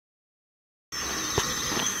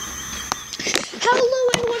Hello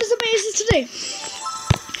and what is amazing today?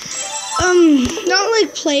 Not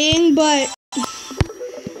like playing, but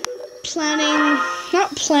planning,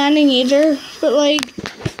 not planning either, but like,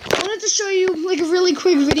 I wanted to show you like a really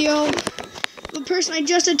quick video of a person I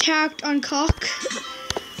just attacked on Cock,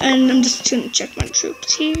 and I'm just gonna check my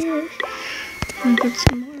troops here, and put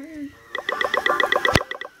some more in.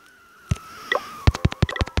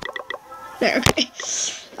 There, okay.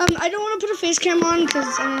 I don't want to put a face cam on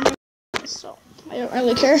because I don't know, so I don't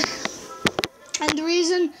really care. And the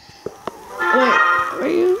reason, wait, were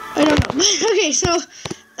you? I don't know. Okay, so,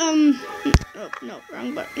 no,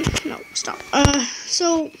 wrong button. No, stop.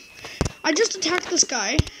 So, I just attacked this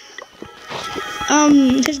guy.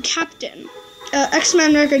 His captain.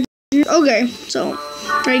 X-Men record. Okay, so,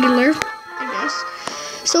 regular, I guess.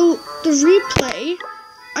 So, the replay,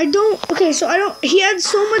 he had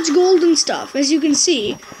so much gold and stuff, as you can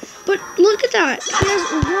see. But look at that. He has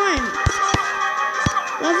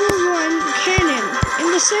level 1 cannon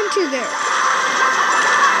in the center there.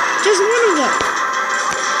 Just one of them.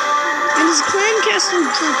 And his clan castle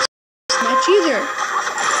troops much either.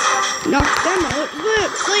 Knocked them out, but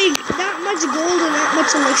like that much gold and that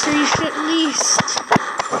much elixir, you should at least.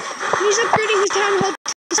 He's upgrading his town hall.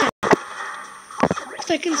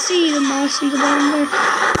 I can see the mouse in the bottom there.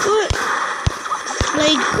 But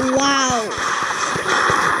like, wow.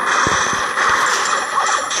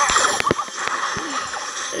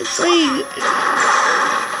 It's like,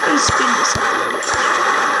 let's speed this up a little bit.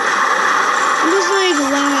 I'm just like,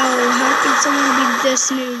 wow, how can someone be this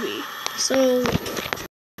newbie? So,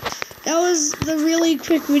 that was the really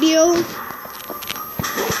quick video.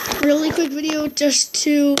 Just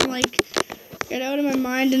to, like, get out of my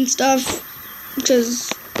mind and stuff.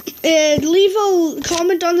 Because, leave a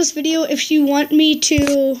comment on this video if you want me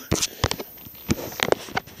to,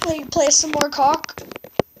 like, play some more Cock.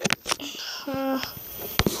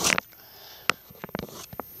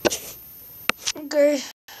 Okay,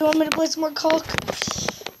 you want me to play some more Cock?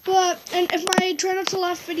 And if my try not to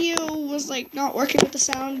laugh video was like not working with the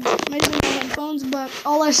sound, maybe my headphones, but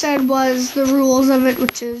all I said was the rules of it,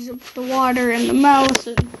 which is the water and the mouse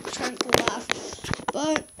and trying to laugh.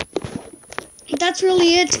 But that's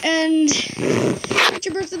really it, and it's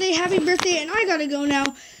your birthday, happy birthday, and I gotta go now,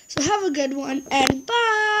 so have a good one, and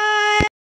bye!